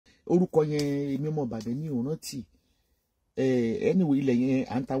orúkọ yẹn èmi mọ̀ Ìbàdàn ní òun rántí anyway ilẹ̀ yẹn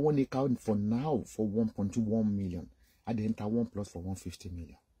à ń ta 1 acre for now for 1.1 million a dẹ̀ ń ta 1 plus for 150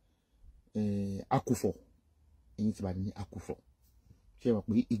 million akufọ̀ ẹ̀yin ti Ìbàdàn ní akufọ̀ ṣe wà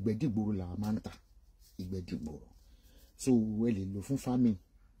pé ìgbẹ́dìgbòrò làwọn máa ń tà ìgbẹ́dìgbòrò so ẹ lè lò fún farming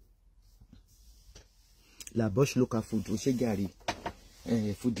la Bosch local food ó ṣe gàrí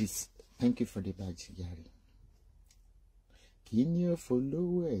foodies thank you for the badge gàrí kì í ní ọ̀fọ̀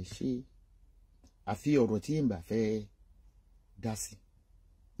lówó ẹ̀ ṣe àfi ọ̀rọ̀ tí n bá fẹ́ dá sí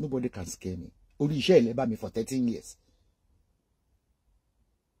nobody can scare me orí iṣẹ́ ilẹ̀ bá mi for 13 years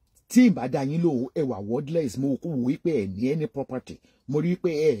tí n bá dá yín lóhùn ẹwà wordless mo kú wí pé ẹ ní any property mo rí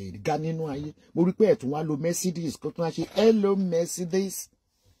pé ẹ ga nínú ayé mo rí pé ẹ tún wá lo Mercedes kó tún wá ṣe hello Mercedes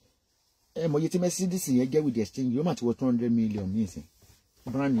ẹ mọ̀ iye tí Mercedes yẹn jẹ́ with the exchange yóò má ti wọ 200 million nísìn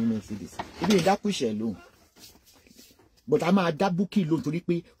brand new Mercedes ibi ìdákú ìṣẹ̀ lóhùn but a máa dá Bukky lóhùn torí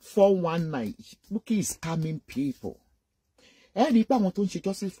pé 419 Bukky is scamming people ẹ rí i pé àwọn tó ń ṣe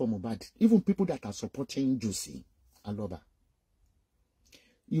justice for Mohbad even people that are supporting Juicy Aloba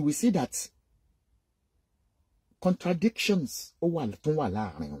you will see that contradictions tó wà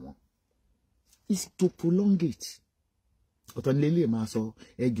láàrin wọn is to prolong it ọ̀tọ̀ nílé lè máa sọ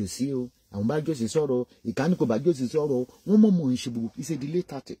ẹjọ́ sí o àwọn bá Juicy sọ̀rọ̀ ìkànnì kò bá Juicy sọ̀rọ̀ wọ́n mọ̀ ń ṣe gbogbo it's a delay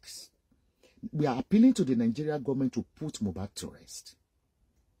tactics we are appealing to the Nigerian government to put Mohbad to rest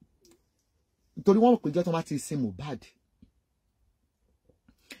nítorí wọ́n mọ̀ pé ìjọ́ tó máa ti sin Mohbad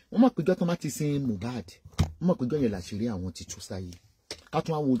wọ́n mọ̀ pé ìjọ́ tó máa ti sin Mohbad wọ́n mọ̀ pé ìjọ́ yẹn làṣírí àwọn ti tú sáyé ká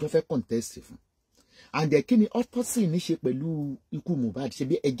tún àwọn òjò fẹ́ contest fún and kí ni autopsy ní ṣe pẹ̀lú ikú Mohbad ṣe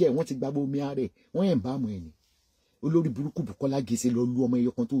bí ẹ̀jẹ̀ wọ́n ti gbàgbó omi ààrẹ wọ́n yẹn bá mọ̀ ẹ̀ ní olórí burúkú Bùkọ́lá Gèsè lọ lu ọmọ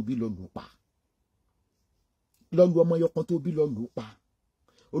ẹyọ kan tó bí lọ lù pa lọ lu ọmọ ẹyọ kan tó bí lọ lù pa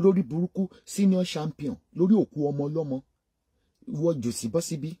olórí burúkú senior champion lórí òkú ọmọ ọlọ́mọ wọ Juicy bọ́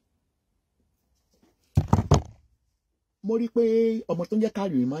síbí mo rí pé ọmọ tó ń jẹ́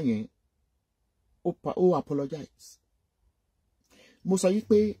kárí ìmọ̀ yẹn ó apologize mo sọ yí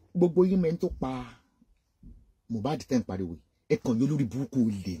pé gbogbo yín mẹ́ni tó pa Mohbad tẹ́ ń pariwo ẹ kàn yóò lórí burúkú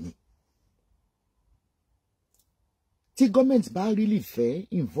ilé ni tí gọ́ọ̀mẹ̀ntì bá really fẹ́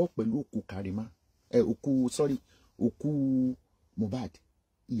involve pẹ̀lú òkú Karima òkú Mohbad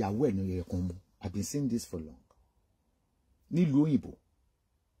ìyàwó ẹ̀ ní ẹ̀yẹ kan mu I've been saying this for long nílùú òyìnbó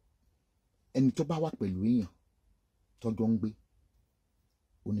ẹni tó bá wà pẹ̀lú èèyàn tọ́jọ́ ń gbé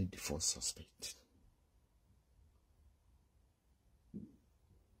ó ní the first suspect.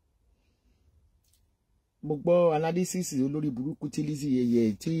 mo gbọ́ analysis olórí burúkú tí Lizzy yẹyẹ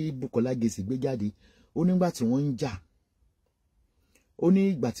tí Bùkọ́lá Gèsè gbé jáde ó nígbà tí wọ́n ń jà ó ní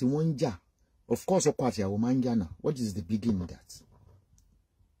ìgbà tí wọ́n ń jà of course ọkọ àti ìyàwó máa ń jà náà what is the big in that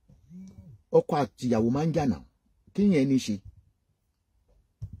ọkọ àti ìyàwó máa ń jà náà kí yẹn ní ṣe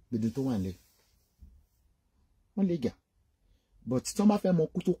gbèdé tó wà nílẹ̀ wọ́n lè jà but tí wọ́n bá fẹ́ mọ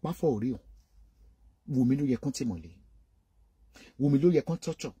kú tó pa fọ́ orí o Wùmí ló yẹ kán tì mọ́lẹ̀ Wùmí ló yẹ kán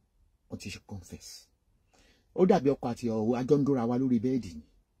tọ́jọ́ wọ́n ti ṣe confess ó dàbí ọkọ àti ìyàwó àjọ ń dóra wa lórí bẹ́ẹ̀dì ni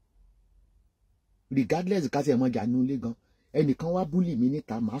regardless ká tiẹ̀ mọ jà nínú ilé gan ẹnìkan wá búlì mi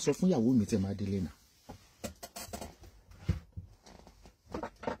níta màá sọ fún ìyàwó mi tẹ̀ máa délé náà.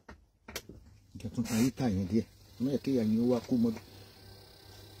 ìjọ̀tún kan yíká yẹn díẹ̀ mẹ́ẹ̀ kí ẹ̀yin ó wá kú mọ́bí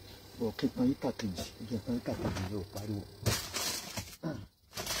ọ̀kẹ́ kan yíká kejì ìjọ̀tún yíká kejì yóò pariwo.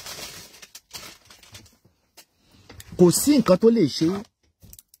 kò sí nǹkan tó lè ṣe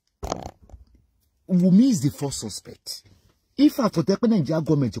Wùmí is the first suspect if àtọ̀tẹ́ pé Nigeria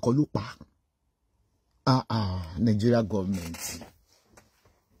government kọ́ ló pa Nigeria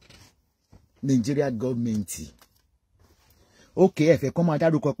government okay ẹ fẹ́ kọ́ máa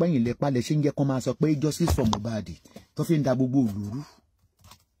dárúkọ pẹ́yìn lẹ́pà lẹ́ ṣe ń jẹ́ kọ́ máa sọ pé justice for Mohbad tó fi ń da gbogbo òlùrú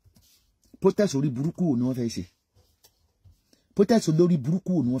protest orí burúkú wo ni wọ́n fẹ́ ṣe protest olórí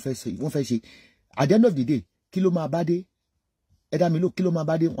burúkú wo ni wọ́n fẹ́ ṣe at the end of the day kí ló máa bá dé ẹ dá mi ló kí ló máa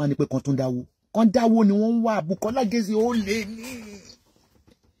bá dé wọ́n á ní pé kan dáwó ni wọ́n ń wá Bùkọ́lá Gèsè ó lè ní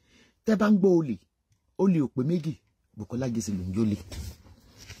tẹ́ bá ń gbọ́ olè ò pé méjì Bùkọ́lá Gèsè ló ń jólè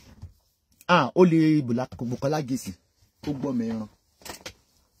olè Bùkọ́lá Gèsè ó gbọ́ mẹ́ran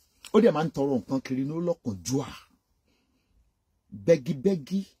ó dẹ̀ máa ń tọrọ nǹkan kiri ní ọlọ́kàn jùà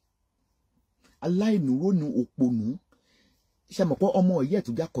bẹ́gibẹ́gi aláìnúrónú òpònú ṣe mọ̀ pé ọmọ ìyẹ́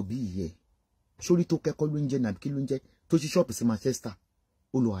tó jákọ̀ bí ìyẹ́ sórí tó kẹ́kọ̀ọ́ ló ń jẹ́ nàbí kí ló ń jẹ́ tó ṣí ṣọ́ọ̀pù sí Manchester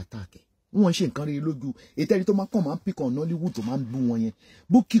ó lọ àtàkẹ́ wọ́n ṣe nǹkan rí lójú ètẹ́rí tó máa kàn máa ń pìkàn Nollywood tó máa ń bú wọn yẹn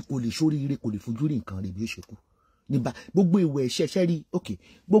Bukky kò lè ṣoríire kò lè fojú rí nǹkan rí bí ó ṣe kú nígbà gbogbo ìwẹ̀ ẹ̀ṣẹ̀ ṣẹ́ rí òkè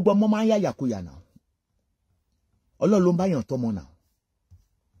gbogbo ọmọ máa ń yàyàkuyà náà Ọlọ́run ló ń bá yàn tọ́mọ náà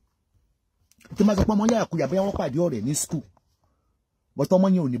tí máa sọ pé ọmọ yàyàkuyà bóyá wọ́n pàdé ọ̀rẹ́ ní school but ọmọ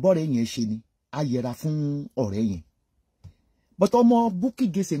yẹn ò ní bọ́ọ̀rẹ́ yẹn ṣe ni á yẹra fún ọ̀rẹ́ yẹn but ọmọ Bukky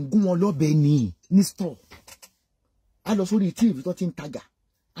gèsè ń gún wọn lọ́bẹ ní store á lọ sórí TV tó ti ń tajà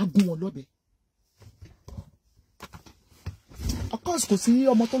á gún wọn lọ́bẹ. Of course kò sí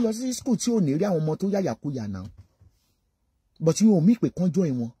ọmọ tó lọ sí school tí ò ní rí àwọn ọmọ tó yàyàkuyà náà but yóò mí pé kán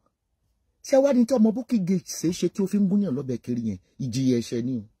join wọn. Ṣé wá ní tí ọmọ Bukky gèsè ṣe tí ó fi ń gúnyàn lọ́bẹ kiri yẹn ìjìyà ẹ̀ṣẹ̀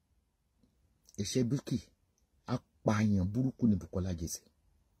ni o ẹ̀ṣẹ̀ Bukky apààyàn burúkú ni Bukola Jesse.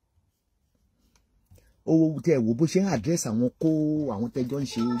 Ó tẹ wo bó ṣe ń address àwọn kó àwọn tẹjọ ń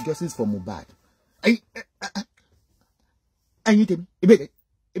ṣe justice for Mohbad. Ẹ̀yin tèmi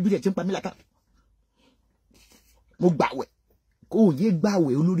ebi tẹ ti ń pa mí láta. Mo gbàwẹ̀ kó yé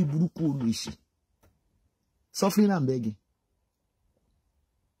gbàwẹ̀ olórí burúkú olùṣì. Suffering and begging.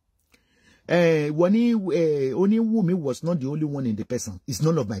 Wunmi was not the only one in the person. It's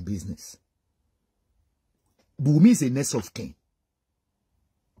none of my business. Wunmi is a next of kin.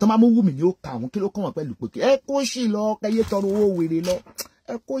 Tomamu Wunmi ni ó ka àwọn kí ló kàn wọ́n pẹ̀lú pé ẹ kó ṣì lọ kẹyẹ tọrọ owó wèrè lọ.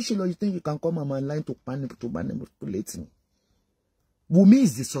 Ẹ kó ṣì lọ, you think you can come online to manipulate me? Wunmi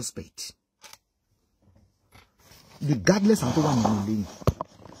is the suspect. Regardless of what I'm doing.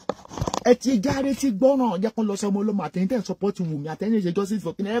 Ẹ ti járe ti gbọ́ràn jẹ́ kó lọ sọ ọmọ olómọ àtẹ̀yìntẹ̀ support Wunmi àtẹ̀yìn ṣe justice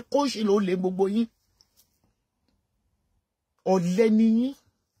for kin ẹ kó ṣì lọ lé gbogbo yín. Ọ̀lẹ ni yín.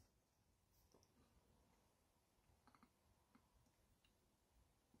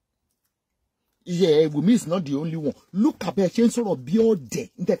 Yeah, Wunmi is not the only one. Look at her, she sort of be all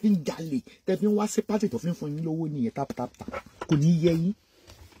day. They think jolly. They think what's a party of him for you low ni tap. Kò ní yé yín.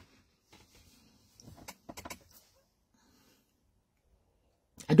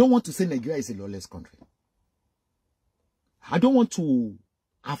 I don't want to say Nigeria is a lawless country. I don't want to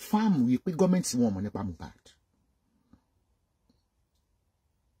affirm we pay government won money pa Mohbad.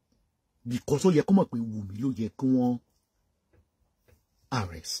 Because ó yẹ kó mọ̀ pé Wunmi ló yẹ kí wọ́n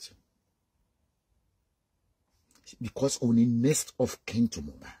arrest. Because only next of kin to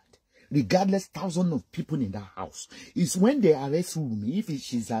Mohbad. Regardless, thousands of people in that house. It's when they arrest Wunmi, if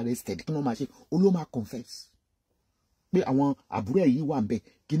she's arrested, Oloma confess. Pé àwọn àbúrò yìí wà ńbẹ̀,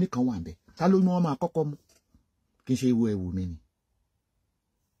 kíní kan wà ńbẹ̀. Ta ló ní wọ́n máa kọ́kọ́ mú? Kì í ṣe ìwọ Wunmi ni.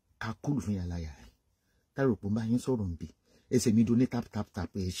 Ká kúlù fún yàrá yàrá. Tá rò pé bá yín sọ̀rọ̀ ń bí. Ẹsẹ̀ mi do ní tap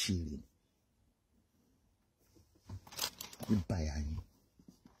ẹ ṣe rè. Ìbáyà yín.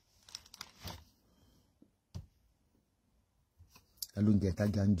 Ló ń jẹ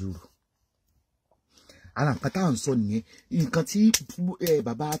tájà ń jùrù. Ara nǹkan tá à ń sọ nìyẹn. Nǹkan tí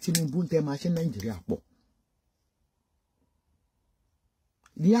bàbá Tinubu ń tẹ́ máa ṣe Nàìjíríà pọ̀.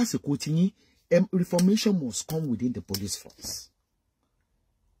 Ní àsìkò tí yín, reformation must come within the police force.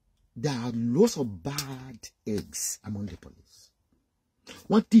 There are lots of bad eggs among the police.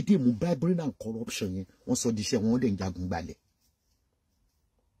 Wọ́n dìde mú bribery and corruption yẹn, wọ́n sọ di iṣẹ́ wọn dẹ̀ ń jagun gbalẹ̀.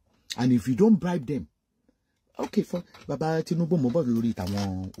 And if you don't bribe them, okay, for Baba Tinubu mo bọ̀ lórí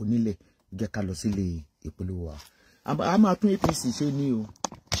tàwọn onílẹ̀ jẹ́ ká lọ sílé ìpolówó wa. A máa tún APC ṣe ní o.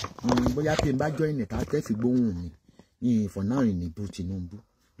 Bóyá pé n bá join it ta tẹ́ fi gbóhùn mi. Ní for now ní bú Tinubu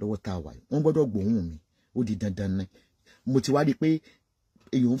lọ́wọ́ tá wà. Wọ́n gbọ́dọ̀ gbóhùn mi. Ó di dandan ni. Mo ti wá rí pé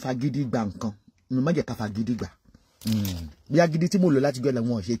èyàn ń fagídí gba nǹkan. Mo má jẹ́ ká fagídí gbà. Bí agídí tí mo lò láti gbé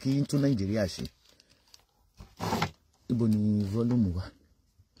làwọn ṣe kí n tún Nàìjíríà ṣe. Ibo ni volume wa?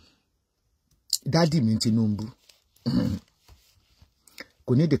 Daddy mi Tinubu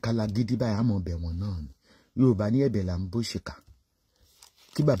kò ní dèkàlà gidi báyìí àmọ́ ọbẹ̀ wọn náà ni Yorùbá ní ẹ̀bẹ̀ là ń bó ṣèkà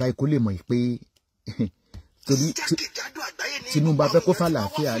kí bàbá ikú lè mọ̀ pé torí Tinubu fẹ́ kó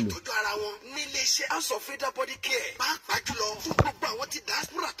fàlàáfíà lò. Níléeṣẹ́ House of Freedom Body Care pàápàá jùlọ fún gbogbo àwọn tí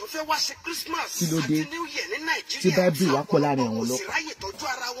diaspora tó fẹ́ wá ṣe Christmas àti New Year ní Nàìjíríà tí báìbù wá pọ̀ láàrin àwọn ọlọ́pàá. Ìráyè tọ́jú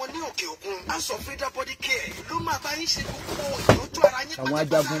ara wọn ní òkè òkun. House of Freedom Body Care ló máa bá yín ṣe gbogbo ìtọ́jú ara yín àwọn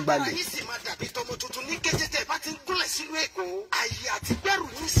ajagun gbalẹ̀. Yín sì máa dàbí tọmọ tuntun ní kété tẹ́ bá ti ń gúnlẹ̀ sílùú Èkó. Àyè àti gbẹ́rù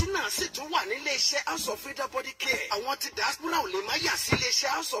yín sí náà sì tún wà níléeṣẹ́ House of Freedom Body Care. Àwọn tí diaspora ò lè má yà sí iléeṣẹ́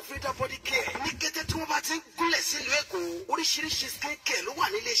House of Freedom Body Care. Ní kété tí wọ́n bá ti ń gúnlẹ̀ sílùú Èkó, oríṣiríṣi skin care ló wà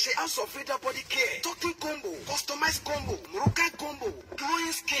níléeṣẹ́ House of Freedom Body Care. Talking combo, customized combo, Moroccan combo,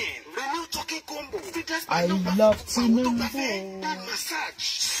 glowing skin, renew talking combo. I love Tinubu.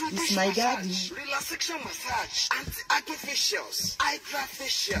 Massage, It's my daddy. Relaxation massage, anti-aging facials, hydra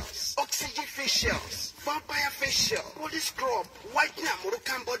facials, oxygen facials, vampire facial, body scrub, whitening and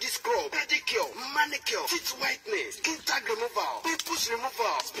Moroccan body scrub, pedicure, manicure, teeth whitening, skin tag removal, pimples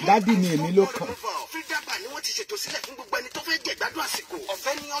removal. Daddy mi èmi ló kàn. Fídàbà ni wọ́n ti ṣètò sílẹ̀ fún gbogbo ẹni tó fẹ́ jẹ ìgbádùn àsìkò.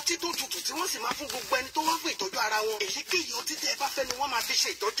 Ọ̀fẹ́ ni ọtí tó tutù tí wọ́n sì máa fún gbogbo ẹni tó wá fún ìtọ́jú ara wọn. Èyíkéyìí ọtí tẹ́ ẹ bá fẹ́ ni wọ́n máa fi ṣe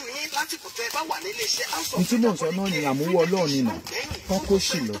ìtọ́jú yín lásìkò tẹ́ ẹ bá wà nílé iṣẹ́ House of Freedom Body Care. Ìtumọ̀ sọ náà ni àmúwọ́ Ọlọ́run nínú. Kán kó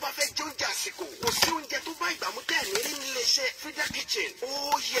sì lọ. Tó bá fẹ́ jẹ oúnjẹ àsìkò, kò sí oúnjẹ tó bá ìgbà mú tẹ́ ẹ̀ ní rí nílé iṣẹ́ Frida Kitchen.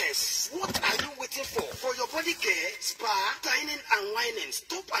 Oh yes. What are you waiting for? For your body care, spa, dining and whining.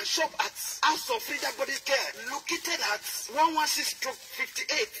 Stop and shop at House of Frida Body Care. Located at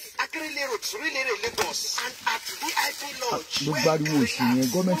 116/58 Akérèlé Road, Surulere, Lagos. And at VIP Lodge.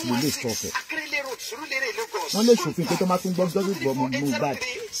 Government will stop it. Akérèlé Road, Surulere, Lagos. Wọ́n lè ṣòfin pé tó máa tún gbọ́ mú bad.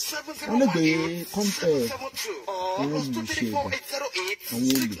 Wọ́n lè gbé kọ́ńtẹ̀ owó ìlú ṣe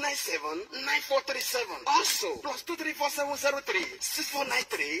Also,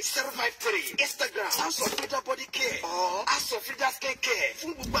 +2347036493053. Instagram, House of Frida Body Care or House of Frida Skin Care.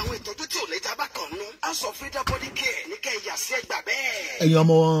 Fún gbogbo àwọn ìtọ́jú tí ò lè jábá kan nú. House of Frida Body Care ní kẹ́ ìyá sí ẹgbà bẹ́ẹ̀. Ẹ̀yin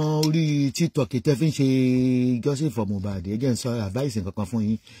ọmọ orí TikTok tẹ́ fi ń ṣe Joseph Mohbad ẹ jẹ́ n sọ advice nǹkan fún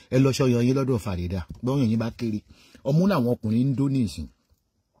yín. Ẹ lọ ṣọyọ yín lọ́dọ̀ Farida. Bọ́yàn yín bá kéré. Ọmú làwọn ọkùnrin ń dó ní ìsìn.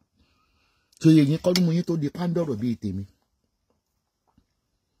 So yẹ̀yìn kọ́dún mu yín tó di Pandora bíi tèmi.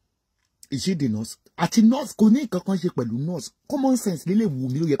 Ìṣèdè nurse àti nurse kò ní nǹkan kan ṣe pẹ̀lú nurse. Common sense lílé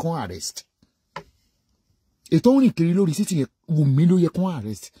Wùmí ló yẹ kán arrest. Ètò ń rìn kiri lórí títì yẹn Wùmí ló yẹ kán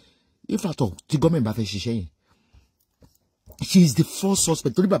arrest. If at all tí gọ́ọ̀mẹ̀ntì bá fẹ́ ṣiṣẹ́ yẹn. She is the first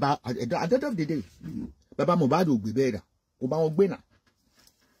suspect. Torí bàbá at the end of the day bàbá Mohbad ò gbé bẹ́ẹ̀ dà kò bá wọn gbé náà.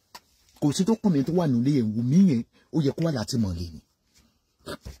 Kò sí tó kàn mí tó wà nílé yẹn Wùmí yẹn ó yẹ kó wà láti mọ̀ lé ni.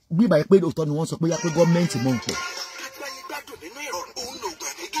 Bí ìbá yẹn pé òótọ́ ni wọ́n sọ pé yá pé gọ́ọ̀mẹ̀ntì mọ̀ ń pọ̀.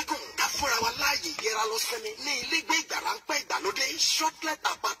 Shortlet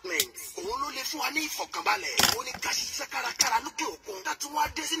apartment. Òun ló lè fún wa ní ìfọ̀kànbalẹ̀. Òun ní ká ṣiṣẹ́ kárakára lókè òkun. Ká tún wá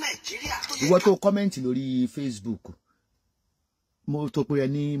dé sí Nàìjíríà. Ìwọ tó kọ́mẹ́ǹtì lórí Facebook. Mo tó pé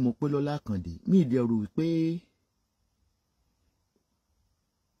ẹni mo pé Lọ́lá Àkàndé. Mi ìdí ọ̀rọ̀ pé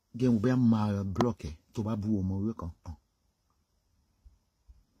gẹ̀hùn bẹ́ẹ̀ máa block ẹ̀ tó bá bú ọmọ orí kan.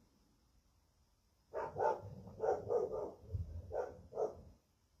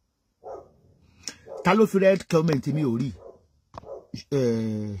 Ta ló fi red comment mi ò rí?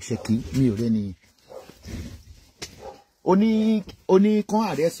 Ṣèkí mi ò rẹ́ni. Oní kan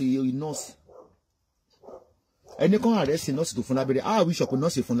àrẹ́sì nọ́ọ̀sì. Ẹni kan àrẹ́sì nọ́ọ̀sì tó fún lábẹ́rẹ́. Á wí ṣọ̀pọ̀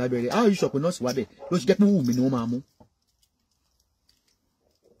nọ́ọ̀sì fún lábẹ́rẹ́. Á wí ṣọ̀pọ̀ nọ́ọ̀sì wábẹ̀. Ló ṣe jẹ́ pé Wùmí ni wọ́n máa mú.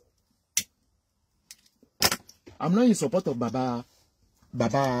 I'm not in support of Baba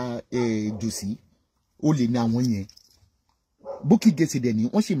Josi. Ó lè ní àwọn yẹn. Bukky gẹ̀ẹ́sì dẹ̀ ni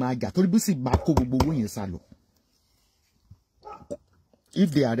wọ́n sì máa jà torí bí sì máa kó gbogbo owó yẹn sá lọ.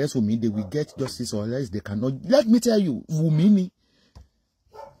 If they arrest Wùmí, they will get justice or else they cannot. Let me tell you, Wùmí ni.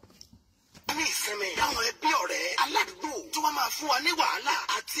 Ní ìsinmi, àwọn ẹbí ọ̀rẹ́ aládùúgbò tí wọ́n máa fún wa ní wàhálà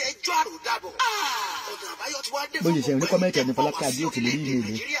àti ẹjọ́ àròdàbọ̀. Ọ̀nà àbáyọ tí wọ́n dé fún gbogbo ẹni ẹni Fọlákẹ́ Adéòtí lórí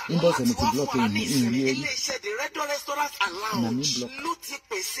ìmẹ̀lẹ̀ inbox ẹni ti block ẹni ìrìn ẹni. Ilé-iṣẹ́ The Red Door Restaurant and Lounge ló ti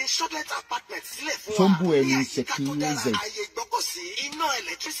pèsè shortlet apartment sílẹ̀ fún wa. Tó ń bú ẹni Ṣèkí Eze. Ààyè ìgbọ́kọ̀sí, iná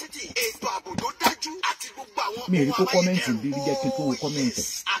electricity, ètò ààbò tó dájú àti gbogbo àwọn mi ò rí kó kọ́mẹ́ǹtì bí jẹ́ kí n tó wo kọ́mẹ́ǹtì.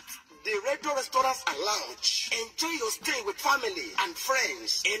 The Red Door Restaurant and Lounge. Enjoy your stay with family and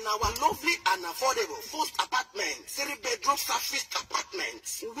friends in our lovely and affordable first apartment, 3-bedroom serviced apartment,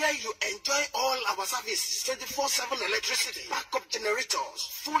 where you enjoy all our services, 24/7 electricity, backup generators,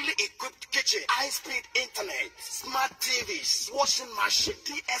 fully equipped kitchen, high-speed internet, smart TVs, washing machine,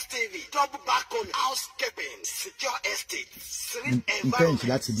 DSTV, double balcony, housekeeping, secure estate, serene environment,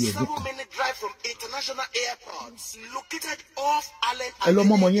 7-minute drive from international airports, located off Allen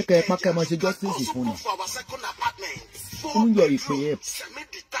Avenue. Justice fún mi. Fún yọ ìpè ẹ̀.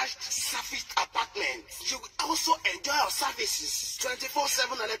 Semi-detached serviced apartment. You will also enjoy our services,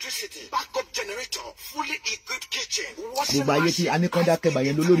 24/7 electricity, backup generator, fully equipped kitchen, washing machine. Gbogbo ayé tí Aníkọ́ndá kẹba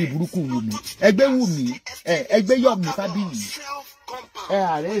yẹn lórí burúkú Wùmí. Ẹgbẹ́ Wùmí, ẹgbẹ́ Yọ̀mí Fábíyì.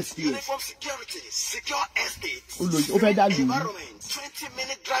 Arrest you. Uniform security, secure estate. Ó fẹ́ dá lù.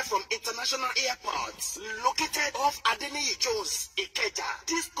 20-minute drive from international airports, located off Adeniyi Jones, Ikeja.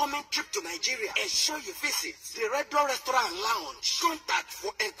 This coming trip to Nigeria, ensure you visit the Red Door Restaurant and Lounge. Contact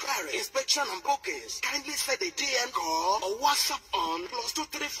for inquiry, inspection and bookings. Kindly send a DM call or WhatsApp on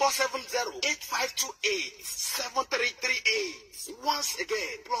 +23470 8528 7338. Once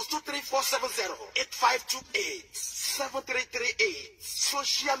again, +23470 8528 7338.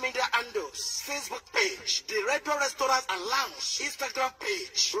 Social media handles, Facebook page, the Red Door Restaurant and Lounge, Instagram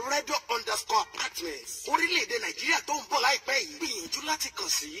page, Radio_Apartments. Orílẹ̀-èdè Nàìjíríà tó ń bọ̀ láìpẹ́ yìí gbìyànjú láti kàn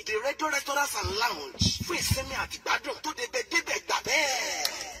sí the Red Door Restaurant and Lounge fún ìsinmi àti ìgbádùn tó débẹ̀ gbà bẹ́ẹ̀.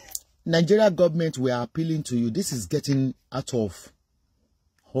 Nigeria government, we are appealing to you. This is getting out of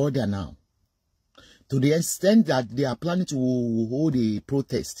order now. To the extent that they are planning to hold a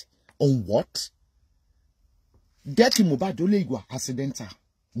protest. On what? Dẹ́tì Mohbad ó lè wà accidental.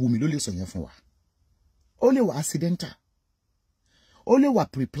 Wùmí ló lè sọ yẹn fún wa. Ó lè wà accidental. Ó lè wà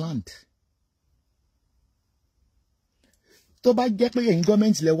pre-planned. tó bá jẹ́ pé ẹ̀yin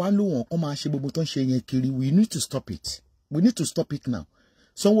government lẹ wá ń lò wọ́n kó máa ṣe gbogbo tó ń ṣe yẹn kiri, we need to stop it. We need to stop it now.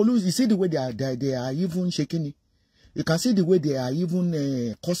 Sanwo-Olu, you see the way they are even shaking it. You can see the way they are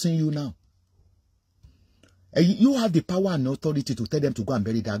even cursing you now. You have the power and authority to tell them to go and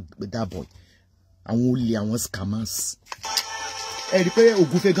bury that boy. And only and scammers. Ẹ rí pé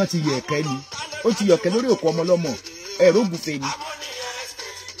ògúnfe gan ti yẹ̀kẹ́ ni. Ó ti yọ̀kẹ́ lórí òkú ọmọ lọ́mọ. Ẹ ro ògúnfe ni.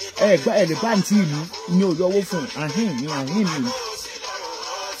 Ẹ lè bá àǹtí mi ní ó yọwó fún ahín mi.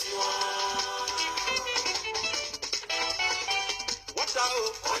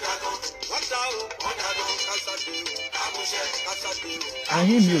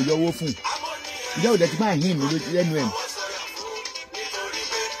 Ahín mi ò yọwó fún. Ìjẹ́ òdẹ ti máa ahín mi lẹ́nu ẹ̀.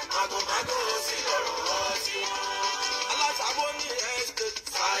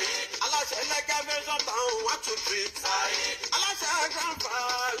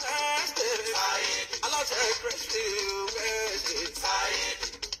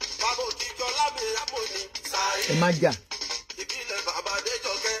 Ẹ má jà.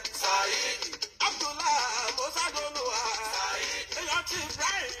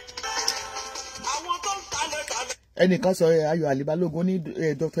 Ẹnìkan sọ Ayọ̀ Alibalogun ní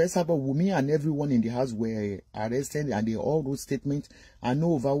Dr. Esabod, Wunmi and everyone in the house were arrested and they all wrote statements and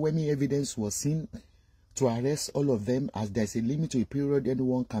no overwhelming evidence was seen to arrest all of them, as there's a limit to a period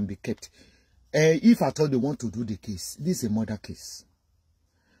anyone can be kept. If at all they want to do the case, this is a murder case.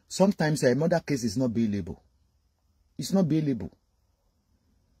 Sometimes a murder case is not bailable. It's not bailable.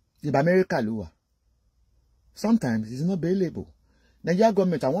 The America law. Sometimes it's not bailable. Nigeria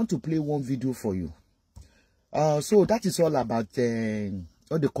government, I want to play one video for you. So that is all about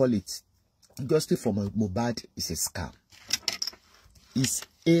what they call it. Justice for Mohbad is a scam. It's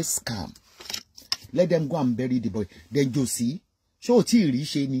a scam. Let them go and bury the boy. Then you see, show ti ri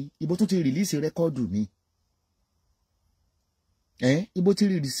se ni, ibo tún ti release record mi. Ibo ti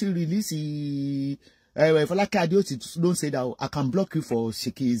release Folake Adeoti, don't say that I can block you for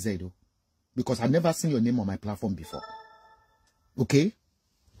Sheki Zedo because I've never seen your name on my platform before. Okay?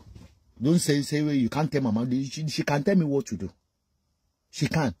 Don't say you can't tell Mama. She can tell me what to do. She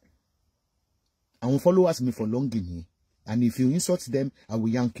can. I will follow us me for long in here. And if you insult them, I will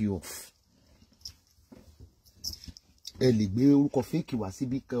yank you off.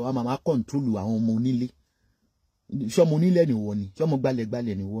 Mama control you àwọn ọmọ onílé. Ṣé ọmọ onílé ni wọ́n ni? Ṣé ọmọ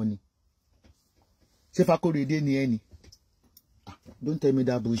gbálẹ̀ ni wọ́n ni? Ṣé Fakorede ni ẹni? Don't tell me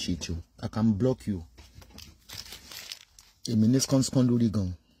that bullshit, you. I can block you. A minute lórí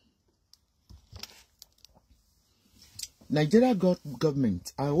gan. Nigeria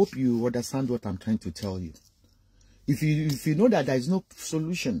government, I hope you understand what I'm trying to tell you. If you know that there is no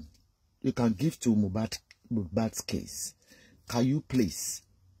solution you can give to Mohbad's case, can you please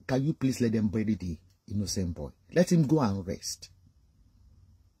let them bury the innocent boy? Let him go and rest.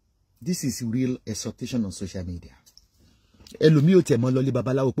 This is real exhortation on social media.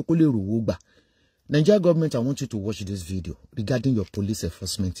 Nigeria government, I want you to watch this video regarding your police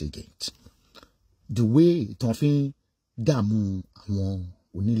enforcement agent. The way Tonfin Damu àwọn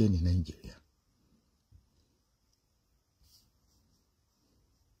onílé ní Nigeria.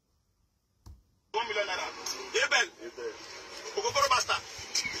 $1 million.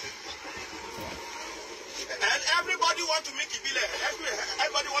 And everybody want to make Ibile.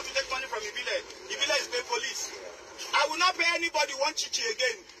 Everybody want to take money from Ibile. Ibile is paying police. I will not pay anybody one chichi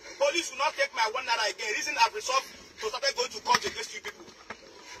again. Police will not take my $1 again. Reason I've resolved to start going to court against you people.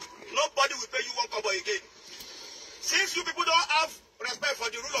 Nobody will pay you $1 again. Since you people don't have respect for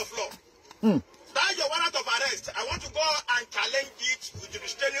the rule of law, that's your warrant of arrest. I want to go and challenge it with the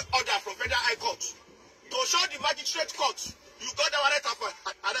restraining order from Federal High Court to show the magistrate court you got the warrant of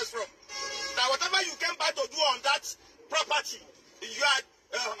arrest from. That whatever you came back to do on that property, you are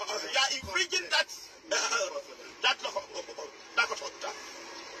infringing that law.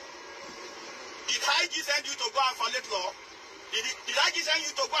 Did IG send you to go and violate law? Did IG send you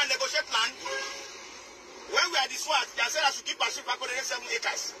to go and negotiate land? When we are the SWAT, they said I should give Bashir back 7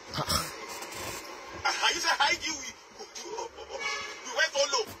 acres. You said IG, we went so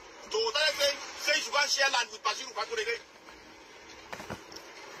low. So say you should go and share land with Bashir back.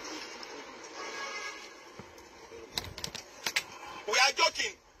 We are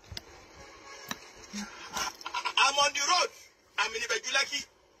joking. I'm on the road. I'm in Ibejuleki.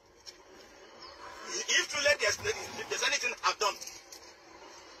 If too late there's anything I've done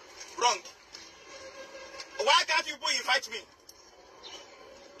wrong, why can't you people invite me?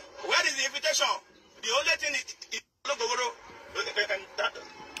 Where is the invitation? The only thing is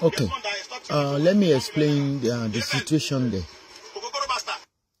okay. Let me explain the situation there.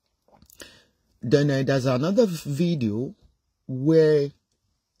 Then there's another video where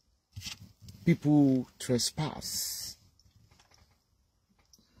people trespass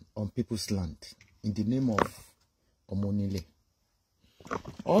on people's land in the name of Omonile.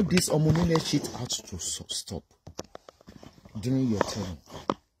 All this Omonile shit has to stop during your term.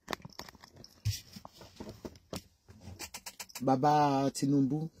 Baba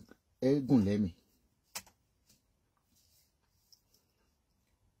Tinubu, Egun Lemi.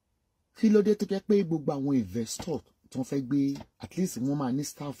 Kí ló dé tó jẹ́ pé gbogbo àwọn investor tó fẹ́ gbé at least wọ́n máa ní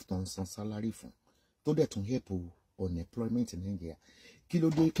staff tó ń san salary fún tó dẹ̀ tún help unemployment in Nigeria. Kí ló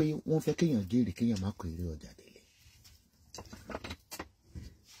dé pé wọ́n fẹ́ kéèyàn gèrè kéèyàn má kó èrè ọjà délé.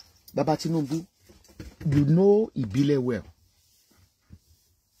 Baba Tinubu, you know ìbílẹ̀ well.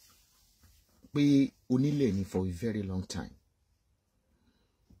 Pé onílẹ̀ ni for a very long time.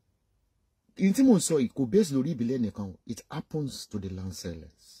 In tí mo sọ kò base lórí ìbílẹ̀ nìkan, it happens to the land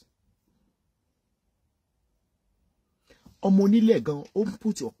sellers. Ọmọ onílẹ̀ gan ó ń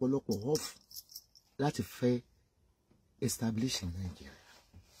put ọ̀pọ̀lọpọ̀ off láti fẹ́ establish in Nigeria.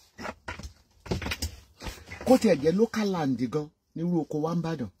 Kó tiẹ̀ jẹ́ local land gan nírú oko wa ń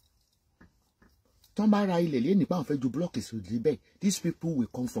bàdàn. Tọ́n bá ra ilẹ̀ lé nípa àwọn fẹ́ ju block ìsòdì bẹ́ẹ̀, these people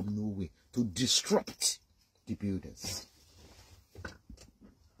will come from nowhere to disrupt the builders.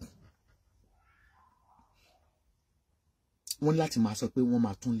 Wọ́n láti máa sọ pé wọ́n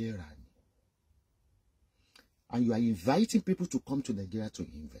máa tún lè rà ni. And you are inviting people to come to Nigeria to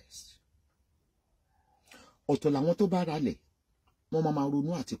invest. Ọ̀tọ̀ làwọn tó bá ra lẹ̀, wọ́n máa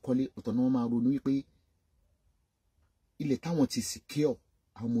ronú àti kọ́lé, ọ̀tọ̀ náà wọ́n máa ronú wípé ilẹ̀ táwọn ti secure,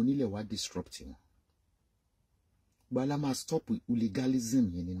 àwọn ọmọ onílẹ̀ wá disrupt wọn. Gbala máa stop illegalism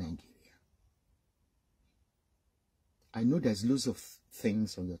yẹn ní Nigeria. I know there's loads of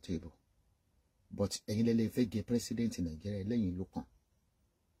things on your table, but ẹ̀yin lẹ́lẹ́ fẹ́ get president in Nigeria lẹ́yìn ló kàn.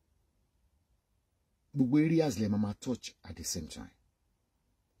 Gbogbo areas lè máa touch at the same time.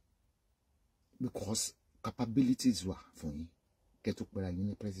 Because capabilities wà fún yín kẹ́ tó pera yín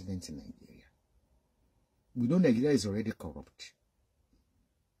ní president in Nigeria. We know Nigeria is already corrupt.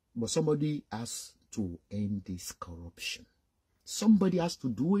 But somebody has to end this corruption. Somebody has to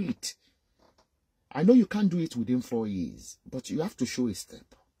do it. I know you can't do it within 4 years, but you have to show a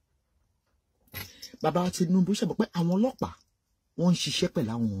step. Baba Tinubu ṣe pé àwọn ọlọ́pàá wọ́n ń ṣiṣẹ́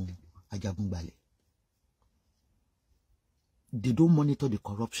pẹ̀lú àwọn ajagunbalẹ̀. They don't monitor the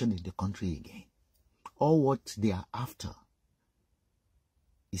corruption in the country again. All what they are after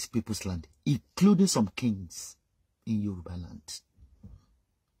is people's land, including some kings in Yoruba land.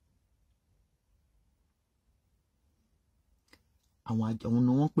 Àwọn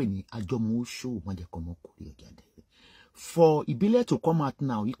ni wọ́n pè ní àjọmọ̀ oṣó wọn jẹ́ kọ́mọ kórè ọjà dé. For ìbílẹ̀ to come out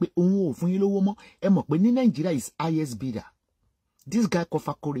now, wípé òun ò fún yín lówó mọ́, ẹ mọ̀ pé ní Nigeria is highest bidder. This guy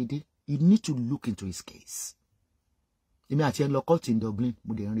Kofa Korede, you need to look into his case. Èmi àti ẹ lọ court in Dublin,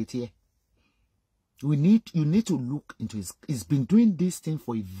 mo dẹ̀ ń retí ẹ. You need to look into his. He's been doing this thing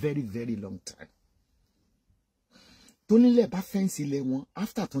for a very, very long time. Tónílẹ̀ bá fẹ́ǹsì ilẹ̀ wọn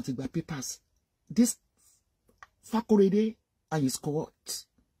after tó ti gba papers. This Fakorede and his cohort.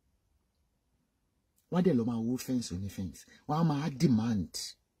 Wọ́n dẹ̀ lọ máa wó fẹ́ǹsì oní fẹ́ǹsì. Wọ́n á máa demand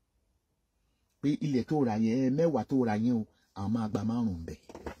pé ilẹ̀ tó ra yẹn 10 tó ra yẹn o, àwọn máa gba 5 bẹ̀.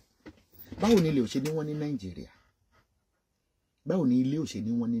 Báwo ni ilẹ̀ ò ṣe ní wọ́n ní Nàìjíríà? Báwo ni ilé ò ṣe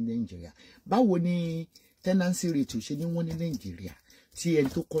ní wọ́n ní Nàìjíríà? Báwo ni tenancy rate ò ṣe ní wọ́n ní Nàìjíríà? Tí ẹni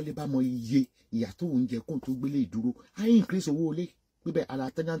tó kọ́lé bá mọ iye ìyà tó ń jẹ kó tó gbélé ìdúró, á increase owó ilé pípẹ́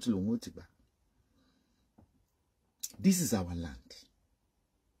ara tenant lòun ó ti gbà. This is our land.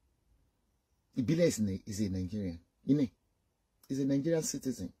 Ìbílẹ̀ is a Nigerian. Is a Nigerian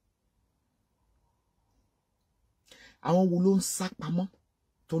citizen. Àwọn wo ló ń sá pamọ́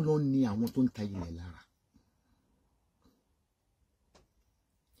tó lọ ní àwọn tó ń ta ilẹ̀ lára?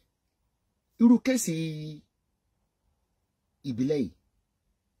 Irú kéèsì ìbílẹ̀ yìí,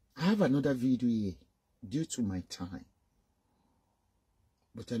 I have another video here due to my time.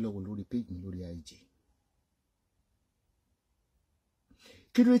 But I love lórí page mi lórí IG.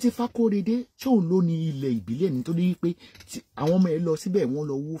 Kí ló ti Fakorede ṣé òun ló ní ilẹ̀ ìbílẹ̀ nítorí pé àwọn ọmọ ẹ̀ lọ síbẹ̀ wọ́n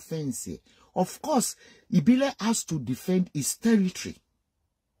lọ wó fẹ́ǹsì ẹ̀. Of course, ìbílẹ̀ has to defend his territory.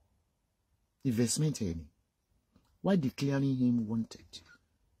 Investment ẹ̀ ni. Why declaring him wanted?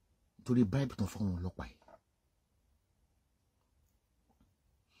 Torí bribe tó fún wọn ọlọ́pàá yìí.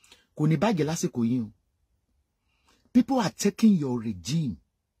 Kò ní bàjẹ́ lásìkò yìí o. People are taking your regime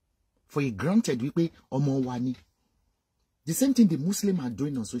for a granted wípé ọmọ wa ni. The same thing the Muslims are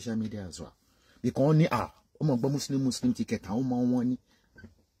doing on social media as well. Because ni ọmọ gbọ́ Muslim ticket àwọn ọmọ wọn ni.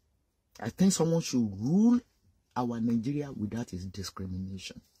 I think someone should rule our Nigeria without his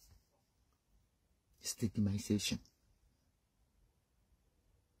discrimination, stigmatization.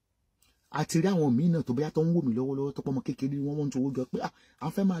 àti rí àwọn míì náà tó bóyá tó ń wò mí lọ́wọ́lọ́wọ́ tó pọ̀ mọ́ kékeré wọ́n wọ́n ń towó jọ pé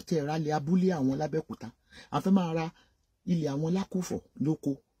àwọn fẹ́ máa tẹ ra ilẹ̀ abúlé àwọn lábẹ́òkúta àwọn fẹ́ máa ra ilẹ̀ àwọn lákòfọ̀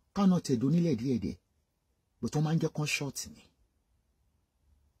lóko káwọn náà tẹ̀dó nílẹ̀ díẹ̀díẹ̀ bó tó máa ń jẹ́ kán ṣọ́ọ̀tì ni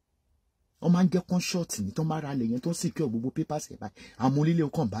wọ́n máa ń jẹ́ kán ṣọ́ọ̀tì ni tó máa ra ilẹ̀ yẹn tó ń sì kí gbogbo pépàsì ẹ̀ báyìí àwọn onílé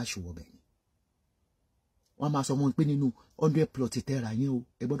ọkàn bá ṣòwò bẹ̀ ni wọ́n máa sọ mọ́ pé nínú 100 plot tẹ́ra yín o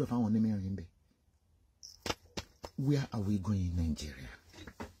ẹ gbọ́dọ̀ fáwọn onímẹ́rin bẹ̀. Where are we going in Nigeria?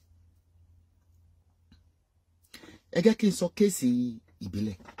 Ẹ jẹ́ kí n sọ kéèsì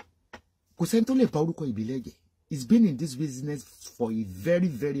ìbílẹ̀ kò sẹ́ni tó lè bà orúkọ ìbílẹ̀ jẹ́. He's been in this business for a very,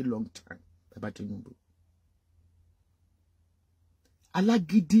 very long time. Baba Tinubu.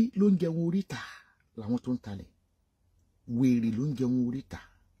 Alágídí ló ń jẹun oríta làwọn tó ń talẹ̀. Wèrè ló ń jẹun oríta.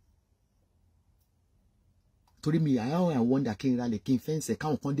 Torí mi I wonder kí n ralẹ̀ kí n fẹ́ǹsì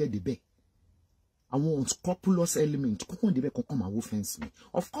káwọn kan dẹ̀ débẹ̀. Àwọn unscrupulous element kókàn débẹ̀ kankan máa wó fẹ́ǹsì mi.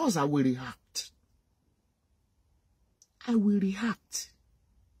 Of course I will react. I will react.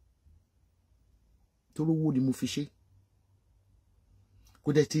 Toro wo ni mo fi ṣe kò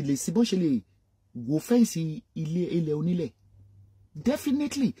dẹ̀ ti lè sí bọ́n ṣe lè wo fẹ́ǹsì ilẹ̀ onílẹ̀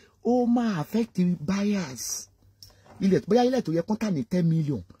definitely ó máa affect the buyers ilẹ̀ bóyá ilẹ̀ tó yẹ kọ́ńtà ní 10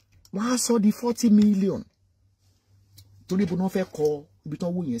 million wọ́n á sọ di 40 million torí bó náà fẹ́ kọ ibi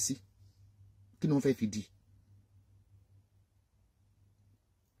tán wó yẹn sí kí ni wọ́n fẹ́ fi di.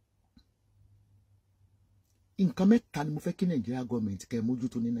 Nǹkan mẹ́ta ni mo fẹ́ kí Nàìjíríà gọ́ọ̀mẹ̀ntì kẹ́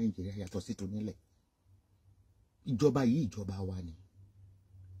mójútó ní Nàìjíríà yàtọ̀ sí tó nílẹ̀. Ìjọba yìí ìjọba wa ni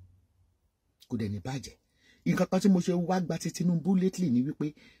kò dẹ̀ ní bàjẹ́. Nǹkan kan tí mo ṣe wá gba ti Tinubu lately ni wípé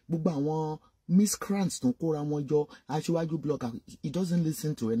gbogbo àwọn miscreants tó ń kóra wọn jọ aṣíwájú blogger he doesn't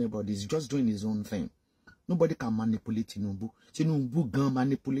listen to anybody, he's just doing his own thing. Nobody can manipulate Tinubu. Tinubu gan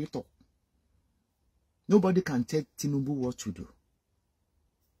manipulator. Nobody can tell Tinubu what to do.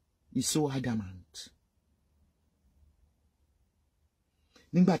 He's so adamant.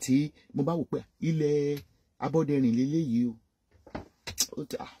 Nígbà tí mo bá wò pé ilẹ̀ Abọ́dẹrìn lélẹ́yìí o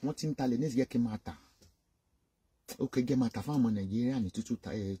wọ́n ti ń talẹ̀ ní ìsìyẹ́ kí n máa tà ó kẹjẹ́ máa tà fún ọmọ Nàìjíríà ní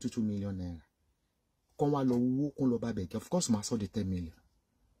 2 million naira kán wá lọ owó kún lọ bá bẹ̀jẹ̀ of course máa sọ di 10 million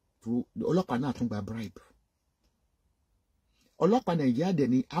ọlọ́pàá náà tún gba bribe ọlọ́pàá Nàìjíríà dẹ̀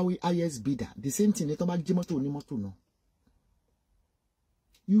ní highest bidder the same thing ní tó bá jí mọ́tò onímọ́tò náà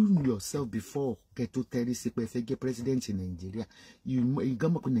you yourself before kẹtó tẹ́rí sí pé fẹ́ jẹ́ president in Nigeria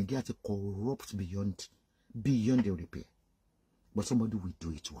ìgbàmọ̀ pé Nigeria ti corrupt beyond the repair. But somebody will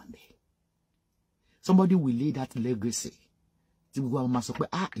do it one day. Somebody will lay that legacy. Tí gbogbo àwọn máa sọ pé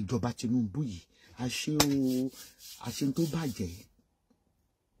ìjọba Tinubu yìí àṣẹ tó bàjẹ́.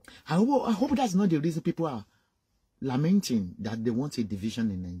 I hope that's not the reason people are lamenting that they want a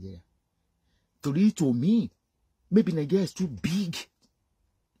division in Nigeria. To me, maybe Nigeria is too big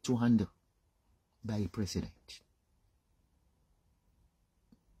to handle by a president.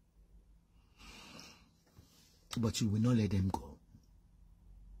 But you will not let them go.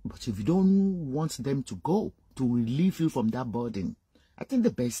 But if you don't want them to go, to relieve you from that burden, I think the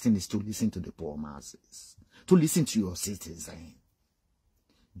best thing is to listen to the poor masses, to listen to your citizens.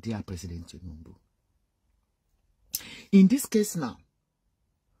 Dear President Tinubu. In this case now,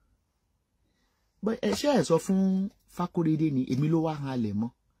 but share sọ fún Fakorede ni èmi ló wá halẹ̀ mọ́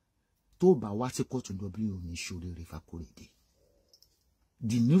tó bá wá sí kóòtù W ní ṣorére Fakorede.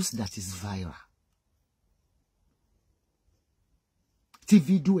 The news that is viral. Tí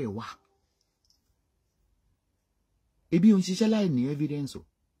fídíò ẹ̀ wá. Ebi on ṣiṣẹ́ láì ní evidence o.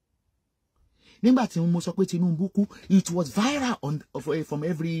 Nígbà tí mo sọ pé Tinubu kú, it was viral from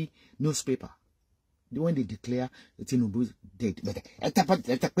every newspaper. When they declare Tinubu is dead. But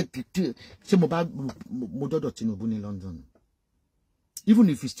ṣé mo bá mo dọ́dọ̀ Tinubu ní London. Even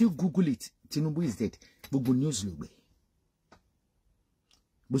if you still Google it, Tinubu is dead. Gbogbo news ló gbé.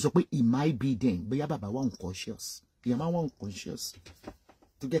 Mo sọ pé it might be then. Bóyá bàbá wa unconscious. Ìyá máa wà unconscious.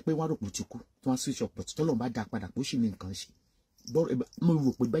 Tó jẹ́ pé wọ́n rò pé ti kú. Tó wọ́n switch up. Tó lọ́n bá dá padà pé ó ṣì ní nǹkan ṣe. Mo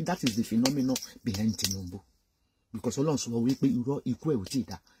rò pé that is the phenomenon behind Tinubu. Because Ọlọ́run sọ wípé irọ́ ikú ẹ̀ ò tí ì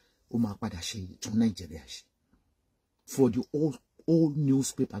dá. Ó máa padà ṣe tún Nàìjíríà ṣe. For the whole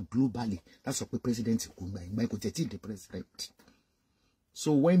newspaper globally, that's what the president could buy. The president.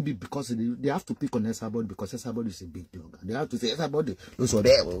 So because they have to pick on Esabod because Esabod is a big blogger. They have to say Esabod those are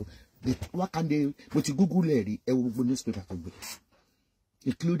there. What can they? But you Google it, newspaper to be,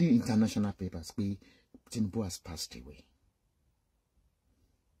 including international papers. Tinubu has passed away.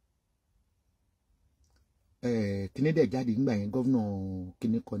 Kennedy Jadi ngba governor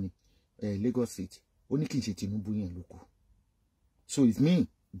Kinekoni Lagos State. Only kì í ṣe Tinubu yẹn ló kù. So it means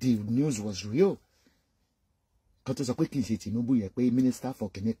the news was real. Kan tó sọ pé kì í ṣe Tinubu yẹn pé minister for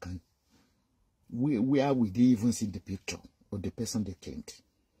Kinekan where we they even see the picture of the person they claimed.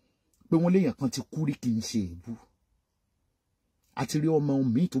 But wọ́n léèyàn kan ti kú rí kì í ṣe èébú. Àti rí ọmọ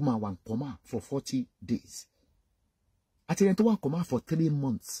mi tó máa wà coma for 40 days. Àti rí tó wà coma for 3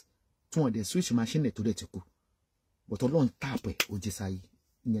 months. Tí wọ́n dẹ̀ switch machine tó dẹ̀ ti kú. But Ọlọ́run tap ẹ̀ ó jí sáyé.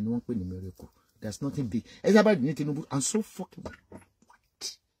 Ìyẹn ni wọ́n pè ní miracle. There's nothing big. Esabod ní Tinubu. I'm so fucking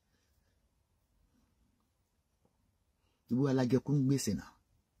what? Ibu alagẹkùn ń gbèsè náà.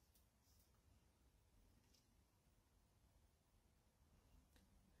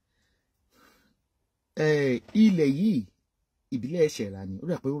 Ilẹ̀ yìí ìbílẹ̀ ẹ̀ṣẹ̀ra ni ó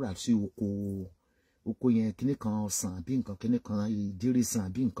rẹ̀ pé ó rà sí oko yẹn kíní kan ọ̀sán àbí nǹkan kíní kan ìdírísàn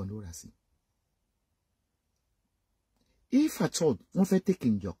àbí nǹkan ló rà sí. If at all wọ́n fẹ́ take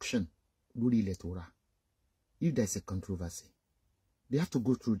injunction lórí ilẹ̀ tó rà, if there is a controversy, they have to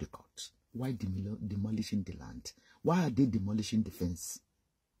go through the court. Why demolishing the land? Why are they demolishing the fence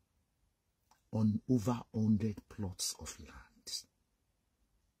on over 100 plots of land?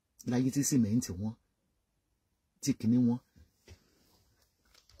 Like it is cement one.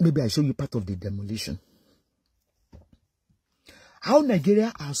 Maybe I show you part of the demolition. How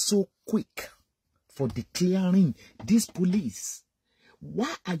Nigeria are so quick for declaring this police.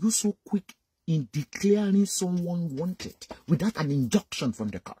 Why are you so quick in declaring someone wanted without an injunction from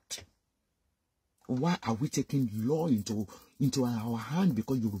the court? Why are we taking law into our hand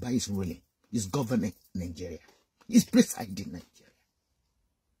because Yoruba is ruling, is governing Nigeria, is presiding Nigeria?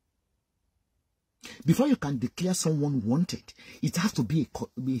 Before you can declare someone wanted, it has to be a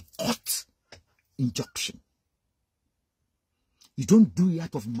court injunction. You don't do it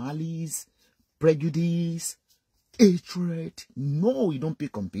out of malice, prejudice, hatred. No, you don't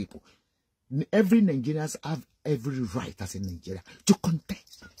pick on people. Every Nigerians have every right as a Nigeria to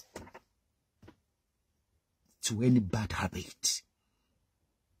contest to any bad habit.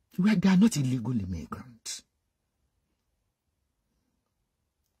 They are not illegal immigrants.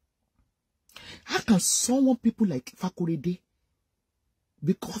 How can someone, people like Fakorede,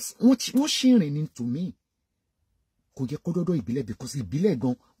 because what sharing into me, because Ibile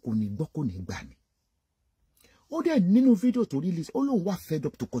gan kò ní gbọ́ kò ní gbà ni. Ó dẹ̀ nínú video to release, all were fed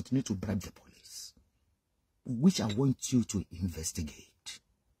up to continue to bribe the police, which I want you to investigate.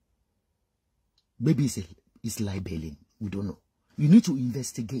 Maybe it's libeling, we don't know. You need to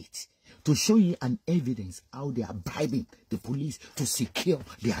investigate to show you an evidence how they are bribing the police to secure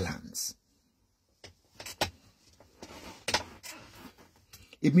their lands.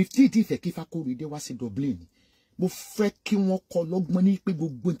 Èmi tí fẹ́ kí Fakorede wá sí Dublin, mo fẹ́ kí wọ́n kọ́ lọ́gbọ́n ní pé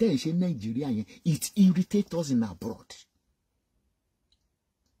gbogbo tẹ́ ń ṣe Nàìjíríà yẹn, it irritates us in abroad.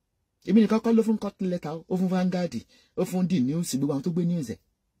 Èmi nìkan kọ́ ló fún cut letter, ó fún Vanguard, ó fún The News, gbogbo àwọn tó gbé news ẹ̀.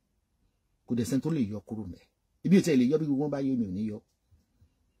 Kò dẹ̀ sẹ́ni tó lè yọ kúrò mẹ́. Ibi ò tẹ́ lè yọ bí gbogbo wọn bá yọ mi ò ní yọ.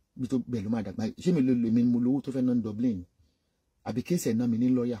 Bí tó bẹ̀ ló máa dàgbà. Ṣé mi mo lówó tó fẹ́ ná ní Dublin? Àbí case ẹ̀ ná mi ní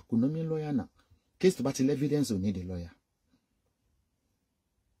lawyer, kò ná mi ní lawyer náà. Case tó bá ti evidence ò ní the lawyer.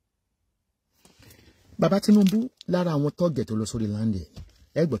 Bàbá Tinubu lára àwọn tọ́gẹ̀ tó lọ sórí land ẹ̀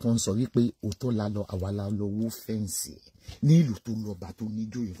ẹgbẹ́ tó ń sọ wípé òótọ́ la lọ àwa la lọ wó fẹ́ǹsì ní ìlú tó lọ bá tó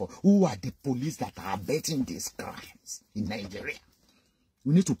níjó ìfọ̀. Who are the police that are abetting these crimes in Nigeria?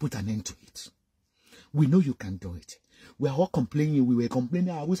 We need to put an end to it. We know you can do it. We are all complaining. We were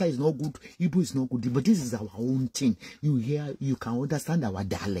complaining Hausa is not good, Igbo is not good, but this is our own thing. You hear, you can understand our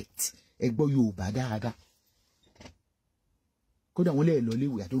dialect. Egbo Yoruba dáadáa. Kódà wọ́n lè lọ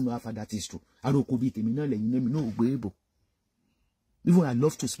léwe, I don't know how far that is true. Aroko bi tèmi náà lẹ́yìn náà mi náà gbé Igbo. Even I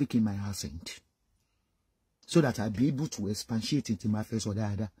love to speak in my accent, so that I'll be able to expatiate it in my face or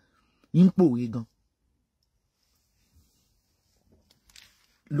dáadáa. Yínpò wé gan.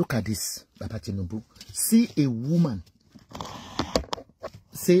 Look at this, Baba Tinubu. See a woman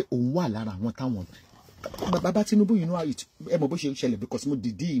say òun wà lára àwọn táwọn. Baba Tinubu, you know how it ẹ mọ̀ bó ṣe ṣẹlẹ̀ because mo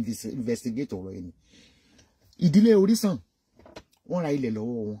did investigate ọ̀rọ̀ ẹni. Ìdílé Orísàn wọ́n ra ilẹ̀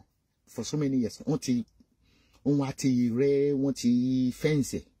lọ́wọ́ wọn for so many years. Wọ́n àti rẹ̀ wọ́n ti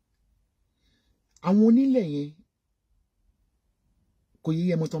fẹ́ǹsì. Àwọn onílẹ̀ yẹn kò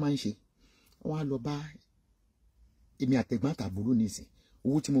yíyẹ mọ́ tó máa ń ṣe. Wọ́n á lọ bá èmi àtẹ̀gbọ́n àtàbúrò nísìn.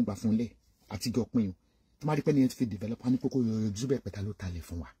 Owó tí mo gbà fún lẹ̀ àtijọ́ pín o. Tó máa rí pé ní ẹ ti fi develop ní kókó yọjú bẹ́ẹ̀ pẹ̀ta ló talẹ̀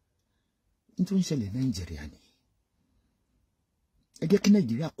fún wa. Nítorí ń ṣẹlẹ̀ Nàìjíríà ni. Ẹ jẹ́ kí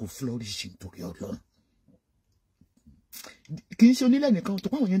Nàìjíríà kó flourish nítorí Ọlọ́run. Kì í ṣe onílẹ̀ nìkan tó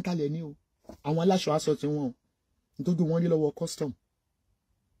pàwọn yẹn ń talẹ̀ ní o. Àwọn aláṣọ aṣọ tí wọ́n nítorí wọ́n rí lọ́wọ́ custom.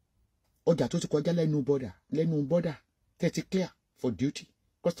 Ọjà tó ti kọjá lẹ́nu border tẹ́tí clear for duty,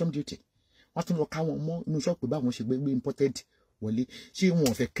 custom duty. Wọ́n tún lọ ká wọn mọ́ inú ṣọ́ọ̀pù báwọn ṣe gbé imported wọlé. Ṣé wọn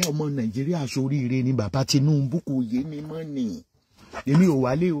ò fẹ́ kẹ́ ọmọ Nàìjíríà ṣoríire ni Bàbá Tinubu kò yé mi mọ́ ni. Èmi ò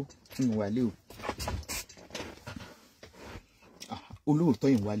wálé o. olóòótọ́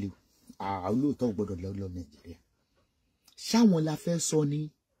yìí wálé o. Olóòótọ́ ò gbọ́dọ̀ lọ Nàìjíríà. Ṣáwọn la fẹ́ sọ ni.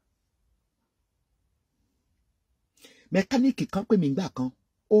 Mẹkáníìkì kan pè mí gbà kan,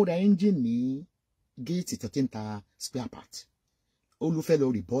 ó ra ẹ́ńjìn ní géètì tó ti ń ta spare part. Ó ló fẹ́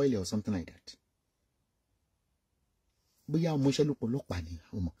lọ reboil or something like that. Bóyá ọmọọṣẹ́ ló pọ̀ ọlọ́pàá ni,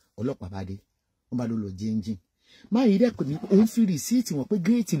 ọlọ́pàá bá dé, wọ́n bá ló lọ jí ẹ́ńjìn. Máa yí dẹ́kun ní òun fi rìsíìtì wọn pé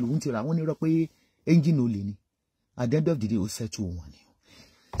géètì lòun ti rà wọ́n nírọ́ pé ẹ́ńjìn ò lè ní. At the end of the day, ó settle wọn ni.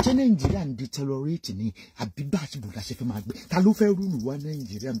 Ṣé Nàìjíríà ń deteriorate ni àbí bá àti bùdá ṣe fẹ́ máa gbé? Ta ló fẹ́ rúùlù wá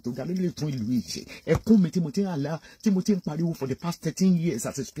Nàìjíríà tó dá lórí ètò ìlú ìṣe? Ẹkún mi tí mo ti ń pariwo for the past 13 years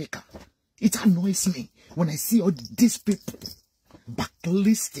as a speaker. It annoys me when I see all these people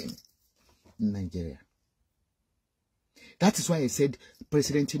backlisting Nigeria. That is why I said,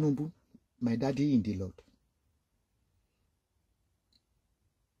 President Tinubu, my daddy in the Lord,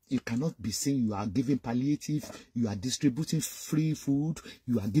 you cannot be saying you are giving palliative, you are distributing free food,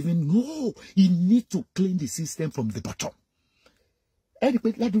 you are giving... No! You need to clean the system from the bottom.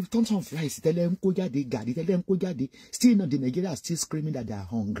 Tons of rice, still now the Nigerians are still screaming that they are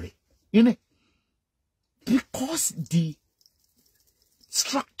hungry. You know? Because the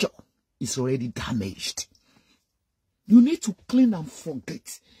structure is already damaged. You need to clean and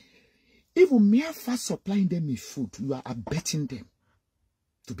forget. Even mere fast supplying them with food, you are abetting them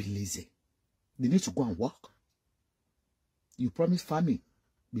to be lazy. They need to go and work. You promised farming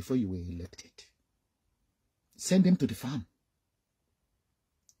before you were elected. Send them to the farm.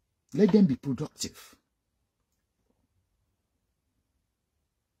 Let them be productive.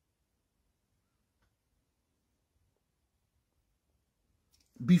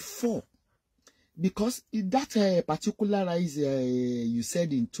 Before, because that particularize you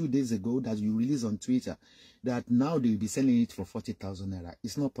said in 2 days ago that you released on Twitter that now they will be selling it for 40,000 naira.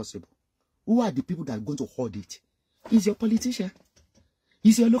 It's not possible. Who are the people that are going to hoard it? It's your politician.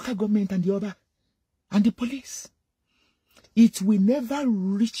 It's your local government and the other, and the police. It will never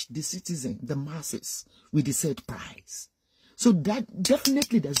reach the citizen, the masses, with the said price. So that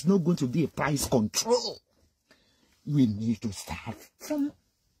definitely there's not going to be a price control. We need to start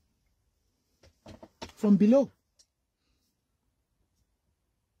from below.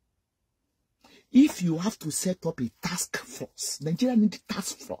 If you have to set up a task force, Nigeria needs a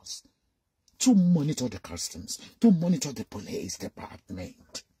task force to monitor the customs, to monitor the police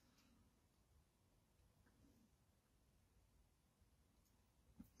department.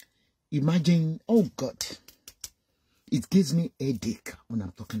 Imagine, oh God, it gives me a headache when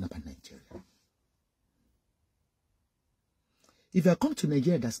I'm talking about Nigeria. If I come to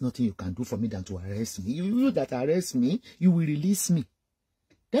Nigeria, there's nothing you can do for me than to arrest me. You that arrest me, you will release me.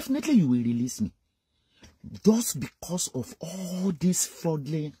 Definitely you will release me. Just because of all these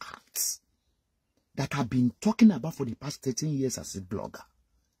fraudulent acts that I've been talking about for the past 13 years as a blogger.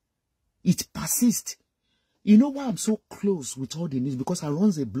 It persists. You know why I'm so close with all the news? Because I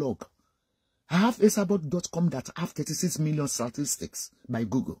run a blog. I have Esabod.com that have 36 million statistics by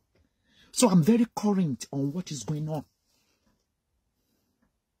Google. So I'm very current on what is going on.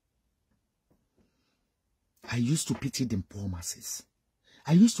 I used to pity them poor masses.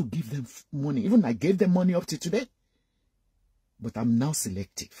 I used to give them money. Even I gave them money up to today. But I'm now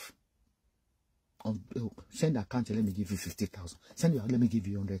selective. Send the account, let me give you 50,000. Send your, let me give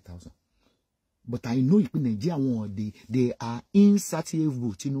you 100,000. But I know in Nigeria, they are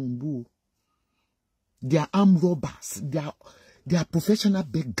insatiable. They are armed robbers. They are professional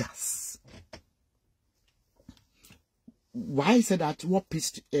beggars. Why I said that what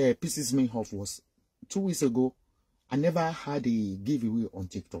pisses me off was 2 weeks ago, I never had a giveaway on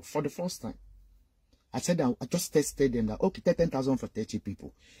TikTok for the first time. I said that I just tested them that, okay, 10,000 for 30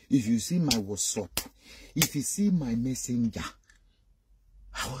 people. If you see my WhatsApp, if you see my messenger,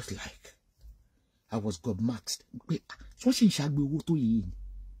 I was gobsmacked.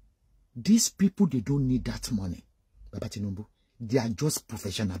 These people, they don't need that money. They are just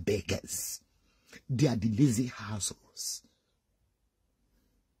professional beggars. They are the lazy households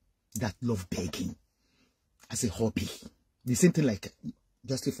that love begging as a hobby. The same thing like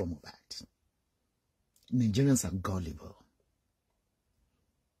Justice for Mohbad. Nigerians are gullible.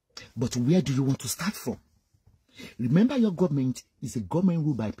 But where do you want to start from? Remember, your government is a government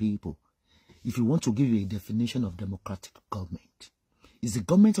ruled by people. If you want to give you a definition of democratic government, it's the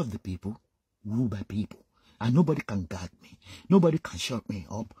government of the people, ruled by people. And nobody can guard me. Nobody can shut me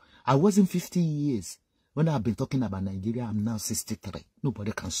up. I wasn't 50 years. When I've been talking about Nigeria, I'm now 63.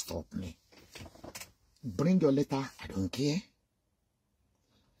 Nobody can stop me. Bring your letter, I don't care.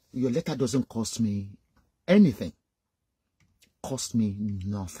 Your letter doesn't cost me anything. Cost me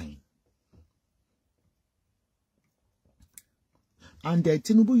nothing. And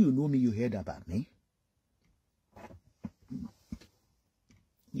Tinubu, you know me, you heard about me.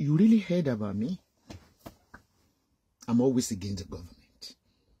 You really heard about me. I'm always against the government.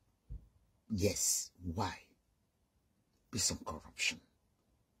 Yes. Why? There's some corruption.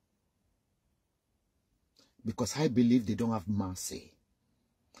 Because I believe they don't have mercy.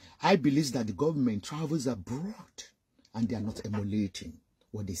 I believe that the government travels abroad and they are not emulating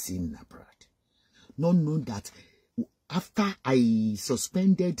what they see in abroad. Not knowing that after I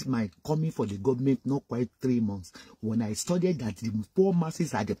suspended my coming for the government, not quite 3 months, when I studied that the poor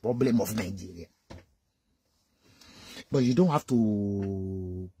masses are the problem of Nigeria. But you don't have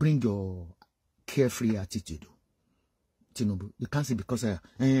to bring your carefree attitude. You can't say because no.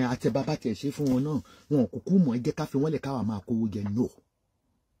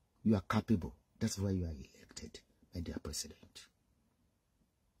 You are capable. That's why you are elected by their president.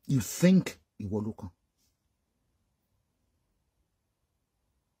 You think you will look on.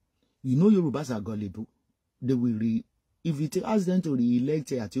 You know Yorubas are gullible. They will if you ask them to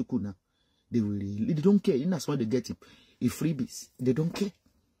re-elect Atiku, they will they don't care. That's why they get a freebies. They don't care.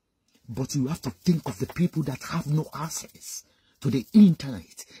 But you have to think of the people that have no access to the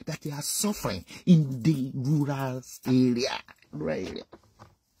internet, that they are suffering in the rural area. Right.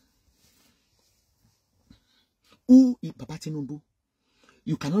 Papa Tinubu,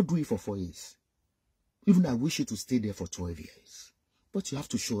 you cannot do it for 4 years. Even I wish you to stay there for 12 years. But you have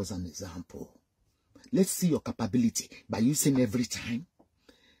to show us an example. Let's see your capability by you saying every time,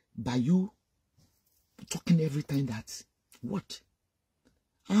 by you talking every time that, what?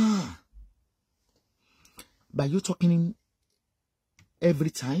 By you talking every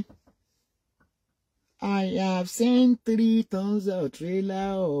time, I have sent 3 tons of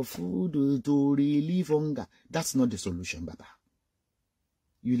trailer of food to relieve hunger. That's not the solution, Baba.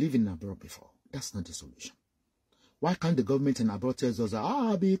 You live in abroad before. That's not the solution. Why can't the government in abroad tell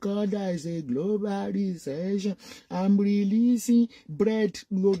us, because there is a global recession, I'm releasing bread.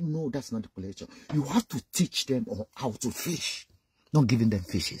 No, that's not the collection. You have to teach them how to fish, not giving them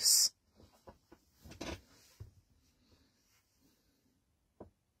fishes.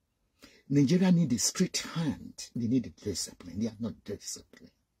 Nigeria need a strict hand. They need a discipline. They are not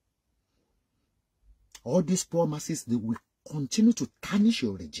disciplined. All these poor masses, they will continue to tarnish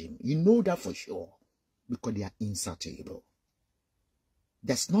your regime. You know that for sure. Because they are insatiable.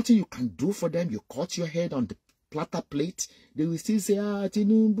 There's nothing you can do for them. You cut your head on the platter plate. They will still say,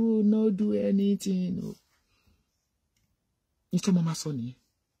 Tinubu, no do anything. No. It's Mama Sonny.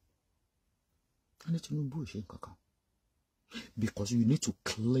 And Tinubu is because you need to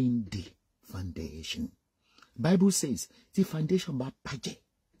clean the foundation. Bible says the foundation ba paje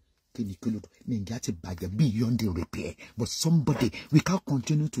beyond the repair. But somebody, we can't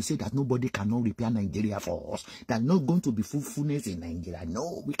continue to say that nobody cannot repair Nigeria for us. There's not going to be fruitfulness in Nigeria.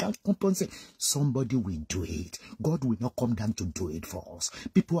 No, we can't compensate. Somebody will do it. God will not come down to do it for us.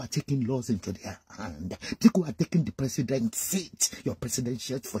 People are taking laws into their hand. People are taking the president's seat, your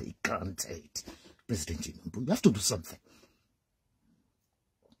presidential for granted. President Tinubu, you have to do something.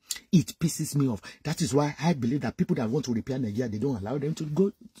 It pisses me off. That is why I believe that people that want to repair Nigeria, they don't allow them to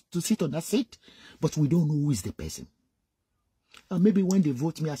go to sit on that seat. But we don't know who is the person. And maybe when they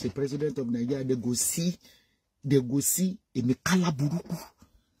vote me as a president of Nigeria, they go see a Kala Buruku.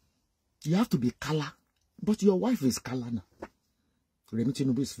 You have to be Kala. But your wife is Kala now. Remi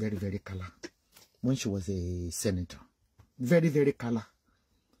Tinubu is very, very Kala. When she was a senator. Very, very Kala.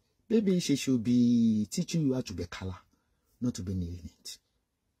 Maybe she should be teaching you how to be Kala, not to be kneeling it.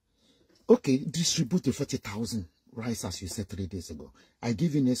 Okay, distribute the 40,000 rice as you said 3 days ago. I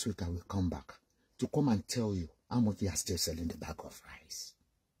give you next week, I will come back to come and tell you how much they are still selling the bag of rice.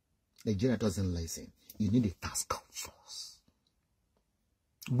 Nigeria doesn't listen. You need a task force.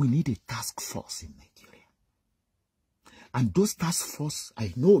 We need a task force in Nigeria. And those task force,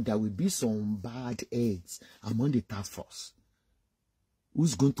 I know there will be some bad eggs among the task force.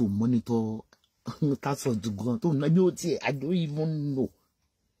 Who's going to monitor task force to go on? I don't even know.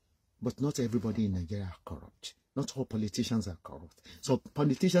 But not everybody in Nigeria are corrupt. Not all politicians are corrupt. So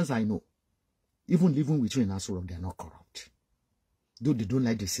politicians I know, even living with you in Asura, they are not corrupt. Though they don't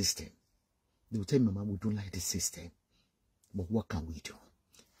like the system. They will tell me, Mama, we don't like the system. But what can we do?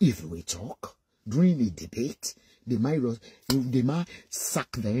 If we talk during the debate, they might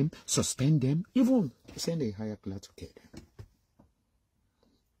sack them, suspend them, even send a higher class to kill them.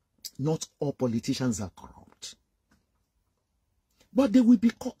 Not all politicians are corrupt. But they will be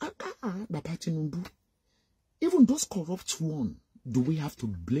even those corrupt ones, do we have to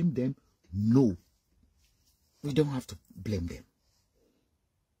blame them? No. We don't have to blame them.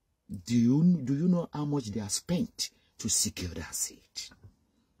 Do you know how much they are spent to secure that seat.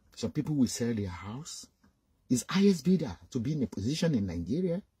 Some people will sell their house. It's highest bidder to be in a position in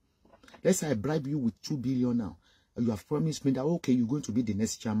Nigeria. Let's say I bribe you with 2 billion now. You have promised me that, okay, you're going to be the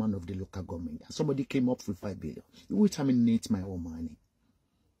next chairman of the local government. And somebody came up with 5 billion. You will terminate my own money.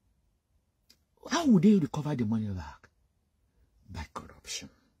 How would they recover the money back? By corruption.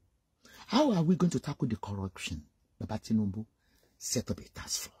 How are we going to tackle the corruption? Baba Tinubu set up a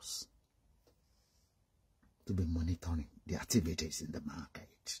task force to be monitoring the activities in the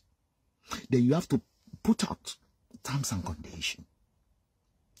market. Then you have to put out terms and conditions.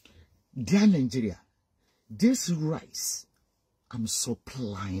 Dear Nigeria, this rice I'm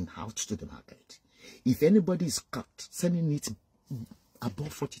supplying out to the market. If anybody is caught selling it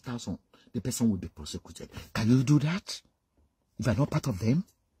above 40,000, the person will be prosecuted. Can you do that? If you're not part of them,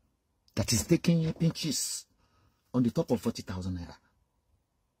 that is taking pinches on the top of 40,000 naira.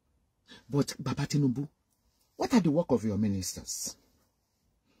 But Baba Tinubu, what are the work of your ministers?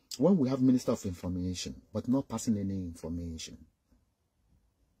 When we have Minister of Information, but not passing any information,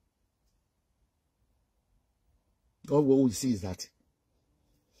 all what we see is that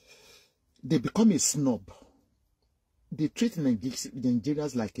they become a snob. They treat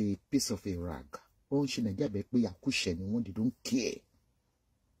Nigerians like a piece of a rag. They don't care.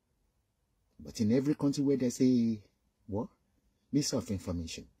 But in every country where they say, what? Minister of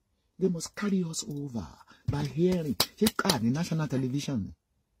Information, they must carry us over by hearing. Check out the national television.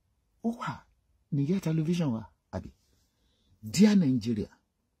 Oh, Nigeria television. Dear Nigeria,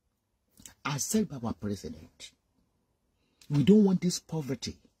 as said by our president, we don't want this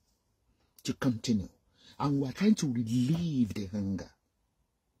poverty to continue. And we are trying to relieve the hunger.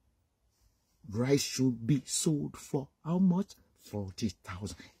 Rice should be sold for how much?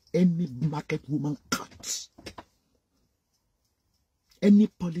 40,000. Any market woman cuts. Any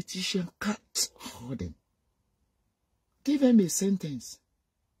politician cuts. Hold them. Give them a sentence.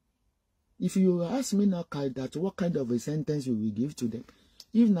 If you ask me now that what kind of a sentence you will give to them,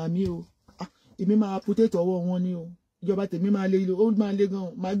 if na me if me ma put it over one you, old man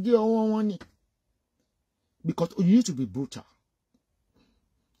legon, ma give one. Because you need to be brutal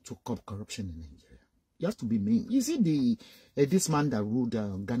to curb corruption in Nigeria. You have to be mean. You see this man that ruled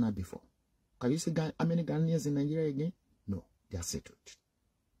Ghana before. Can you see how many Ghanaians in Nigeria again? No, they are settled.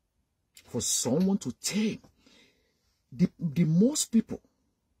 For someone to take the most people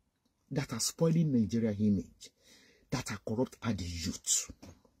that are spoiling Nigeria image, that are corrupt, are the youth,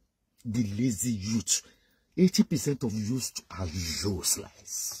 the lazy youth. 80% of youth are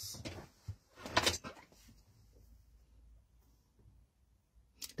useless.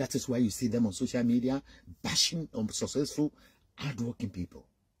 That is why you see them on social media bashing on successful, hardworking people.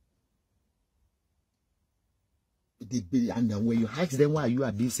 And when you ask them why you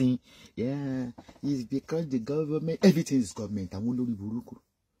are busy, yeah, it's because the government, everything is government.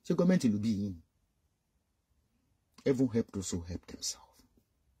 So government will be in. Everyone help those who help themselves.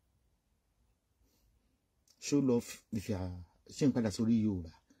 Show love if you are saying that sorry you.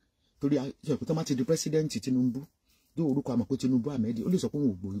 The president Tinubu. Do orúkọ àmọ́ pé Tinubu Ahmed ó lè sọ pé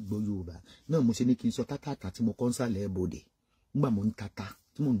òun gbọ́ Yorùbá náà mo ṣe ní kí n sọ tátàtà tí mo kọ́nsálẹ̀ ẹ̀bọ̀dẹ̀ nígbà mo ń tata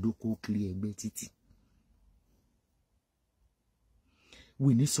tí mo ń dóko kiri ẹgbẹ́ títì.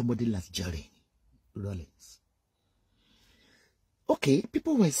 We need somebody like Jerry Rawlings. Okay,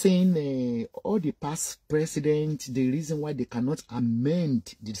 people were saying all the past presidents, the reason why they cannot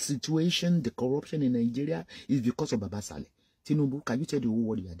amend the situation, the corruption in Nigeria is because of Baba Saleh. Tinubu, can you tell the whole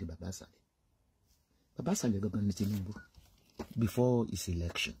world you are the Baba Saleh? Baba Saleh before his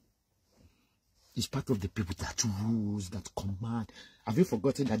election, he's part of the people that rules, that command. Have you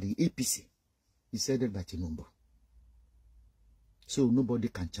forgotten that the APC is headed by Tinubu? So nobody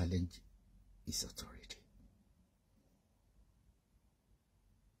can challenge his authority.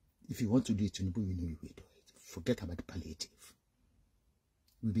 If you want to do it, Tinubu, you know you will do it. Forget about the palliative.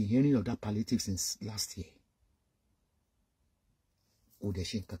 We've been hearing of that palliative since last year.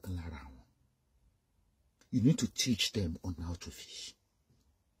 You need to teach them on how to fish.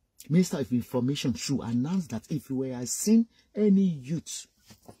 Minister of Information should announce that if you were seen any youth,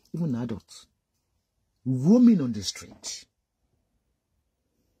 even adults, roaming on the street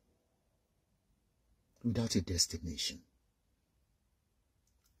without a destination,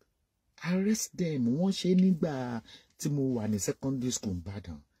 arrest them. Wọ́n ṣe nígbà tí mo wà ní secondary school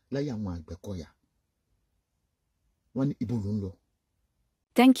Ìbàdàn láyé àwọn Àgbẹ̀kọ̀yà. Wọ́n ní ibo ló ń lọ.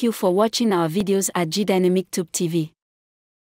 Thank you for watching our videos at Gdynamictube TV.